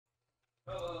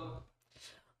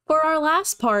For our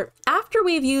last part, after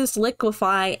we've used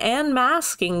liquify and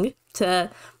masking to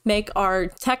make our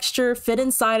texture fit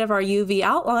inside of our UV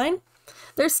outline,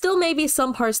 there still may be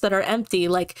some parts that are empty,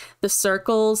 like the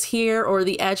circles here or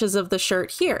the edges of the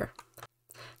shirt here.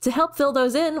 To help fill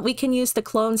those in, we can use the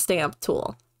clone stamp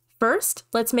tool. First,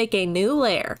 let's make a new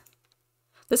layer.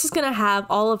 This is going to have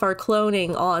all of our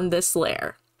cloning on this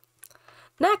layer.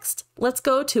 Next, let's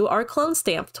go to our clone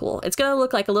stamp tool. It's going to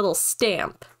look like a little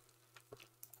stamp.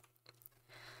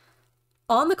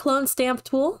 On the clone stamp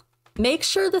tool, make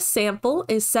sure the sample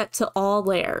is set to all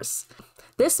layers.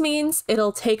 This means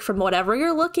it'll take from whatever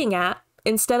you're looking at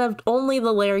instead of only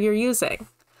the layer you're using.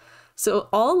 So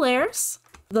all layers,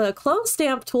 the clone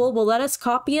stamp tool will let us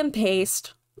copy and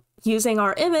paste using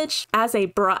our image as a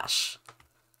brush.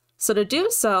 So to do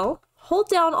so, hold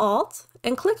down Alt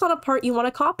and click on a part you want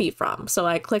to copy from. So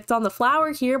I clicked on the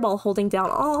flower here while holding down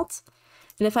Alt.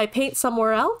 And if I paint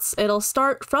somewhere else, it'll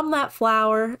start from that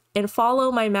flower and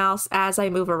follow my mouse as I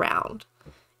move around.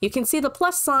 You can see the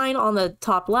plus sign on the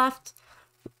top left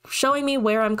showing me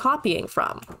where I'm copying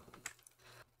from.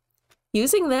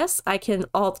 Using this, I can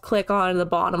Alt-click on the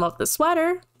bottom of the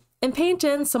sweater and paint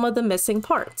in some of the missing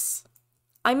parts.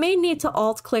 I may need to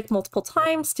Alt-click multiple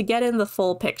times to get in the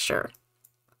full picture.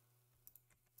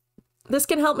 This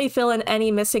can help me fill in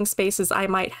any missing spaces I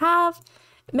might have.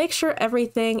 Make sure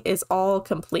everything is all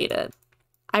completed.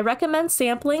 I recommend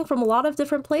sampling from a lot of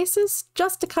different places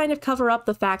just to kind of cover up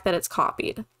the fact that it's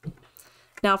copied.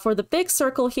 Now for the big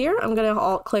circle here, I'm going to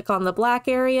Alt-click on the black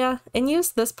area and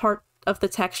use this part of the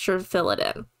texture to fill it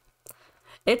in.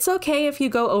 It's okay if you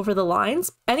go over the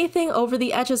lines. Anything over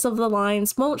the edges of the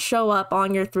lines won't show up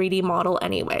on your 3D model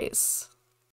anyways.